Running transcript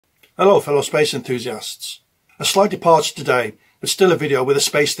Hello fellow space enthusiasts. A slight departure today, but still a video with a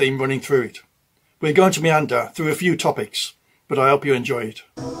space theme running through it. We're going to meander through a few topics, but I hope you enjoy it.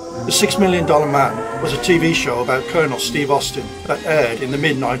 The $6 Million Man was a TV show about Colonel Steve Austin that aired in the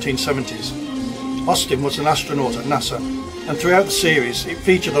mid-1970s. Austin was an astronaut at NASA, and throughout the series it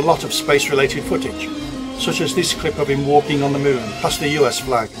featured a lot of space-related footage, such as this clip of him walking on the moon past the US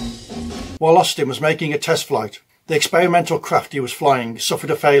flag. While Austin was making a test flight, the experimental craft he was flying suffered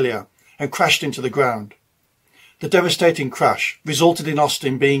a failure and crashed into the ground. The devastating crash resulted in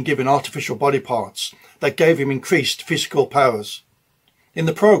Austin being given artificial body parts that gave him increased physical powers. In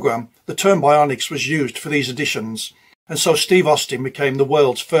the program, the term Bionics was used for these additions, and so Steve Austin became the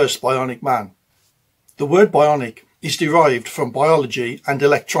world's first bionic man. The word bionic is derived from biology and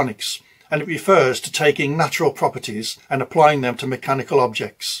electronics, and it refers to taking natural properties and applying them to mechanical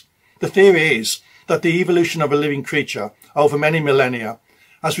objects. The theory is that the evolution of a living creature over many millennia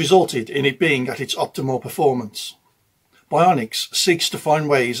has resulted in it being at its optimal performance. Bionics seeks to find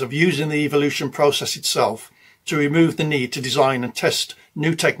ways of using the evolution process itself to remove the need to design and test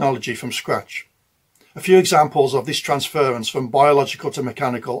new technology from scratch. A few examples of this transference from biological to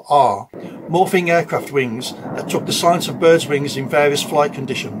mechanical are morphing aircraft wings that took the science of birds' wings in various flight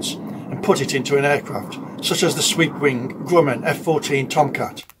conditions and put it into an aircraft, such as the sweep-wing Grumman F-14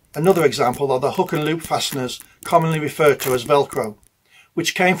 Tomcat. Another example are the hook and loop fasteners commonly referred to as Velcro,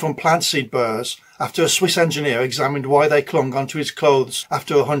 which came from plant seed burrs after a Swiss engineer examined why they clung onto his clothes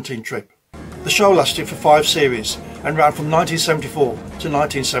after a hunting trip. The show lasted for 5 series and ran from 1974 to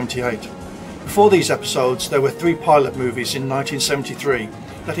 1978. Before these episodes, there were 3 pilot movies in 1973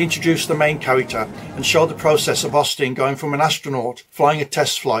 that introduced the main character and showed the process of Austin going from an astronaut flying a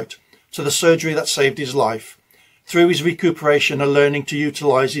test flight to the surgery that saved his life, through his recuperation and learning to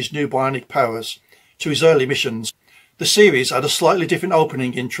utilise his new bionic powers, to his early missions. The series had a slightly different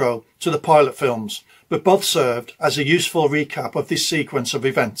opening intro to the pilot films, but both served as a useful recap of this sequence of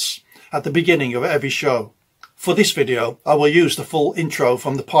events at the beginning of every show. For this video, I will use the full intro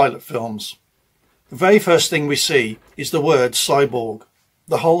from the pilot films. The very first thing we see is the word Cyborg.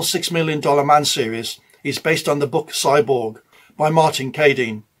 The whole $6 Million Man series is based on the book Cyborg by Martin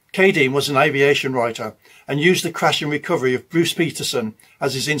Cadine. Cadine was an aviation writer and used the crash and recovery of Bruce Peterson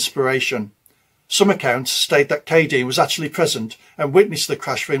as his inspiration. Some accounts state that Cadine was actually present and witnessed the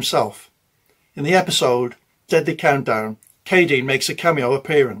crash for himself. In the episode Deadly Countdown, Cadine makes a cameo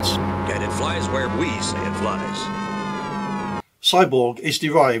appearance. And it flies where we say it flies. Cyborg is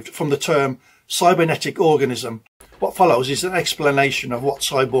derived from the term cybernetic organism. What follows is an explanation of what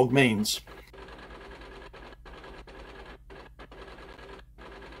cyborg means.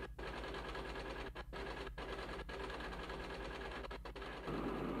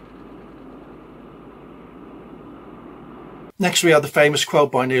 Next we have the famous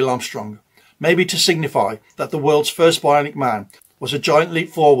quote by Neil Armstrong, maybe to signify that the world's first bionic man was a giant leap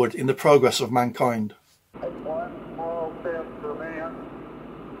forward in the progress of mankind.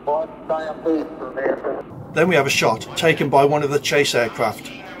 Then we have a shot taken by one of the chase aircraft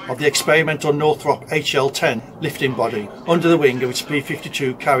of the experimental Northrop HL-10 lifting body under the wing of its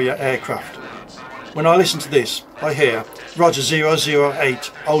B-52 carrier aircraft. When I listen to this, I hear Roger 008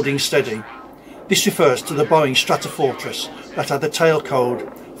 holding steady. This refers to the Boeing Stratofortress that had the tail code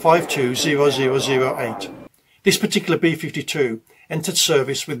 520008. This particular B-52 entered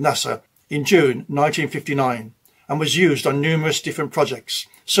service with NASA in June 1959 and was used on numerous different projects,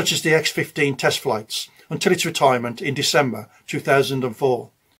 such as the X-15 test flights, until its retirement in December 2004.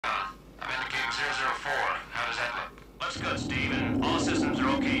 I'm indicating 004. How does that look? Looks good, Steve, and all systems are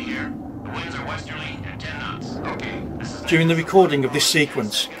okay here. The winds are westerly and 10 knots. Okay. During the recording of this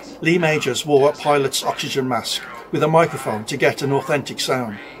sequence, Lee Majors wore a pilot's oxygen mask with a microphone to get an authentic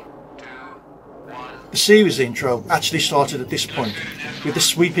sound. The series intro actually started at this point, with the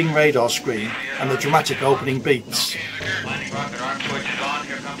sweeping radar screen and the dramatic opening beats.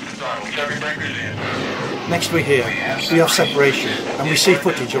 Next we have separation, and we see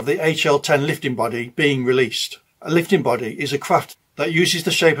footage of the HL-10 lifting body being released. A lifting body is a craft that uses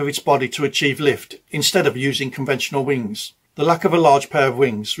the shape of its body to achieve lift instead of using conventional wings. The lack of a large pair of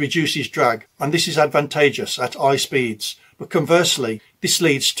wings reduces drag, and this is advantageous at high speeds, but conversely, this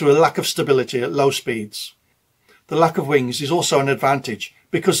leads to a lack of stability at low speeds. The lack of wings is also an advantage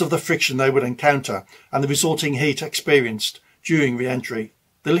because of the friction they would encounter and the resulting heat experienced during re-entry.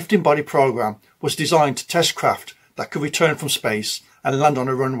 The lifting body program was designed to test craft that could return from space and land on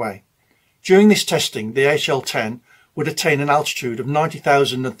a runway. During this testing, the HL-10 would attain an altitude of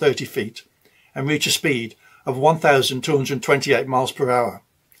 90,030 feet and reach a speed of 1,228 miles per hour.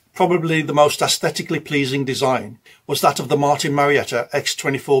 Probably the most aesthetically pleasing design was that of the Martin Marietta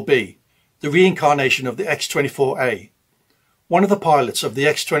X-24B, the reincarnation of the X-24A. One of the pilots of the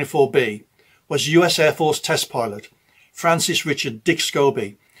X-24B was US Air Force test pilot Francis Richard Dick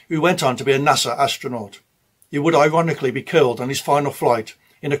Scobee, who went on to be a NASA astronaut. He would ironically be killed on his final flight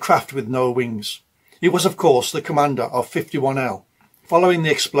in a craft with no wings. He was, of course, the commander of 51L. Following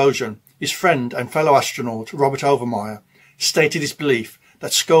the explosion, his friend and fellow astronaut Robert Overmyer stated his belief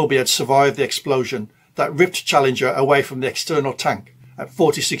that Scobee had survived the explosion that ripped Challenger away from the external tank at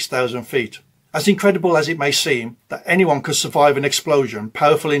 46,000 feet. As incredible as it may seem that anyone could survive an explosion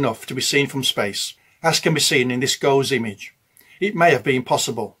powerful enough to be seen from space, as can be seen in this GOES image, it may have been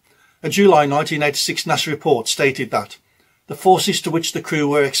possible. A July 1986 NASA report stated that the forces to which the crew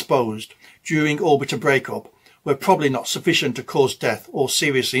were exposed during orbiter breakup were probably not sufficient to cause death or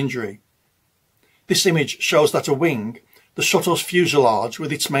serious injury. This image shows that a wing, the shuttle's fuselage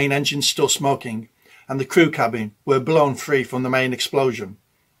with its main engine still smoking, and the crew cabin were blown free from the main explosion.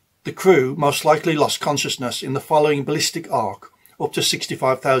 The crew most likely lost consciousness in the following ballistic arc up to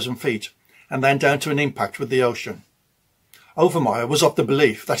 65,000 feet and then down to an impact with the ocean. Overmyer was of the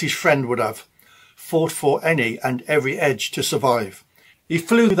belief that his friend would have fought for any and every edge to survive. He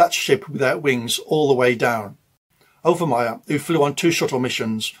flew that ship without wings all the way down. Overmyer, who flew on 2 shuttle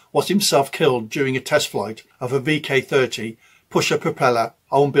missions, was himself killed during a test flight of a VK-30 pusher-propeller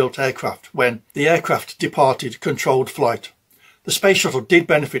home-built aircraft when the aircraft departed controlled flight. The space shuttle did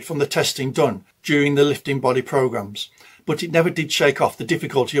benefit from the testing done during the lifting body programs, but it never did shake off the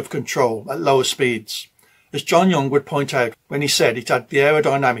difficulty of control at lower speeds. As John Young would point out when he said it had the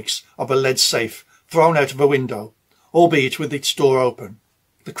aerodynamics of a lead safe thrown out of a window, albeit with its door open.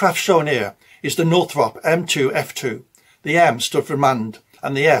 The craft shown here is the Northrop M2F2. The M stood for manned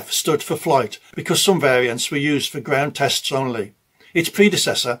and the F stood for flight because some variants were used for ground tests only. Its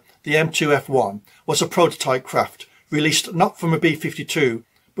predecessor, the M2F1, was a prototype craft released not from a B-52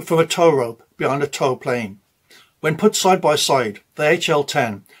 but from a tow rope behind a tow plane. When put side by side, the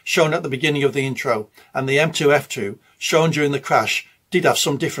HL-10, shown at the beginning of the intro, and the M2F2, shown during the crash, did have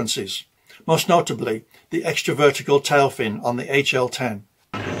some differences, most notably the extra vertical tail fin on the HL-10.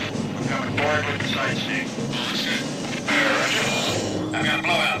 Coming forward with the side stick. I've got a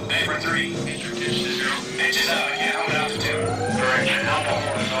blowout. Day for 3. Pitch to 0. Pitches out. I can't hold altitude. Correction. Alpha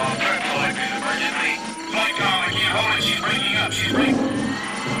horizontal. Turn collected emergently. Flight call. I can't hold it. She's breaking up. She's breaking.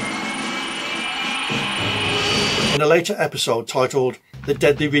 In a later episode titled The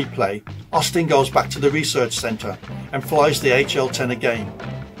Deadly Replay, Austin goes back to the research centre and flies the HL-10 again.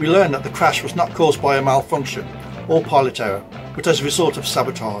 We learn that the crash was not caused by a malfunction or pilot error, but as a result of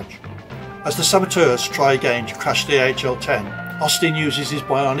sabotage. As the saboteurs try again to crash the HL-10, Austin uses his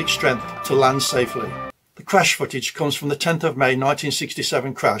bionic strength to land safely. The crash footage comes from the 10th of May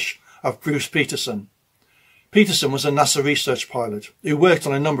 1967 crash of Bruce Peterson. Peterson was a NASA research pilot who worked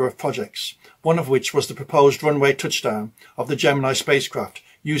on a number of projects, one of which was the proposed runway touchdown of the Gemini spacecraft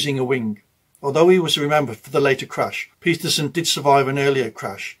using a wing. Although he was remembered for the later crash, Peterson did survive an earlier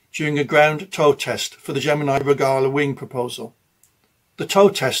crash during a ground tow test for the Gemini Regala wing proposal. The tow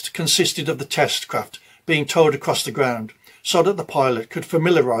test consisted of the test craft being towed across the ground so that the pilot could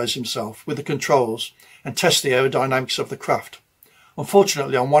familiarise himself with the controls and test the aerodynamics of the craft.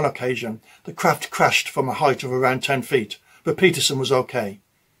 Unfortunately, on one occasion, the craft crashed from a height of around 10 feet, but Peterson was okay.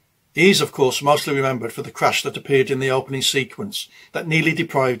 He is, of course, mostly remembered for the crash that appeared in the opening sequence that nearly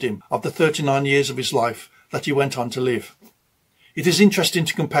deprived him of the 39 years of his life that he went on to live. It is interesting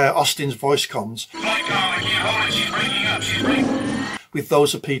to compare Austin's voice comms with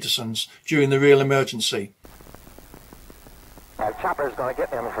those of Peterson's during the real emergency. Chopper's gonna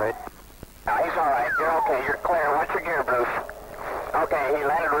get me, I'm afraid. No, he's alright. You're okay. You're clear. What's your gear, Bruce? Okay, he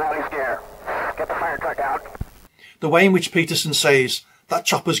landed without his gear. Get the fire truck out. The way in which Peterson says, "That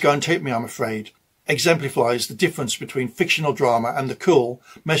chopper's going to hit me, I'm afraid," exemplifies the difference between fictional drama and the cool,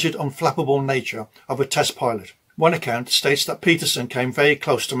 measured, unflappable nature of a test pilot. One account states that Peterson came very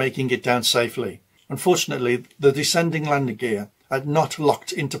close to making it down safely. Unfortunately, the descending landing gear had not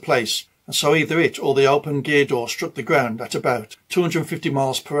locked into place, and so either it or the open gear door struck the ground at about 250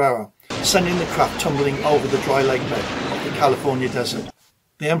 miles per hour, sending the craft tumbling over the dry lake bed of the California desert.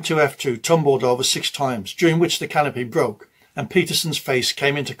 The M2F2 tumbled over 6 times, during which the canopy broke, and Peterson's face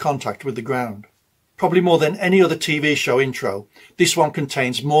came into contact with the ground. Probably more than any other TV show intro, this one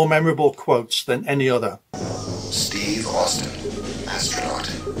contains more memorable quotes than any other. Steve Austin, astronaut,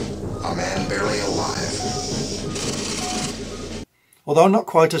 a man barely alive. Although not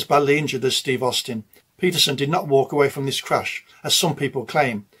quite as badly injured as Steve Austin, Peterson did not walk away from this crash, as some people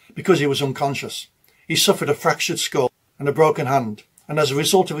claim, because he was unconscious. He suffered a fractured skull and a broken hand, and as a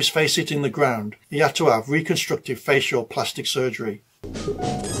result of his face hitting the ground, he had to have reconstructive facial plastic surgery.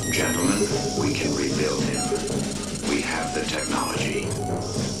 Gentlemen, we can rebuild him. We have the technology.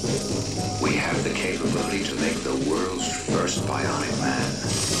 We have the capability to make the world's first bionic man.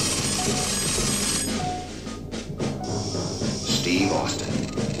 Steve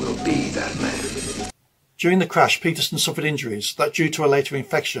Austin will be that man. During the crash, Peterson suffered injuries that, due to a later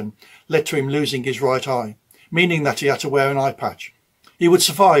infection, led to him losing his right eye, meaning that he had to wear an eye patch. He would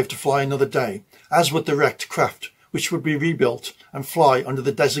survive to fly another day, as would the wrecked craft, which would be rebuilt and fly under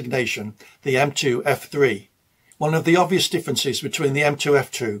the designation the M2F3. One of the obvious differences between the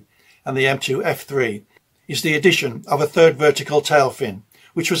M2F2 and the M2F3 is the addition of a third vertical tail fin,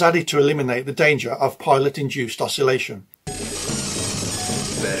 which was added to eliminate the danger of pilot-induced oscillation.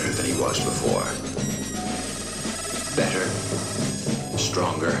 Better than he was before. Better,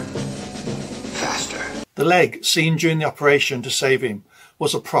 stronger, faster. The leg seen during the operation to save him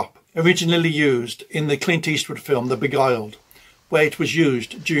was a prop, originally used in the Clint Eastwood film The Beguiled, where it was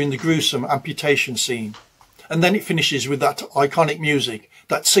used during the gruesome amputation scene. And then it finishes with that iconic music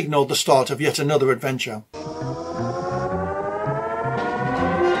that signalled the start of yet another adventure.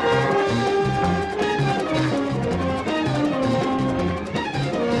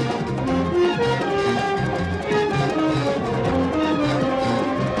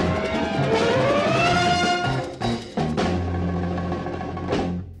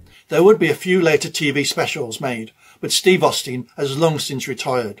 There would be a few later TV specials made, but Steve Austin has long since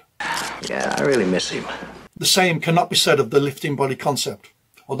retired. Yeah, I really miss him. The same cannot be said of the lifting body concept.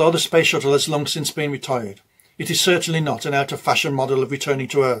 Although the space shuttle has long since been retired, it is certainly not an out-of-fashion model of returning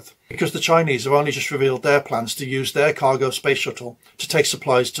to Earth, because the Chinese have only just revealed their plans to use their cargo space shuttle to take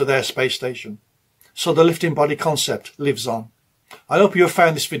supplies to their space station. So the lifting body concept lives on. I hope you have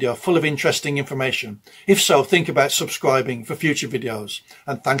found this video full of interesting information. If so, think about subscribing for future videos,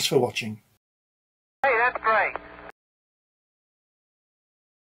 and thanks for watching. Hey, that's great.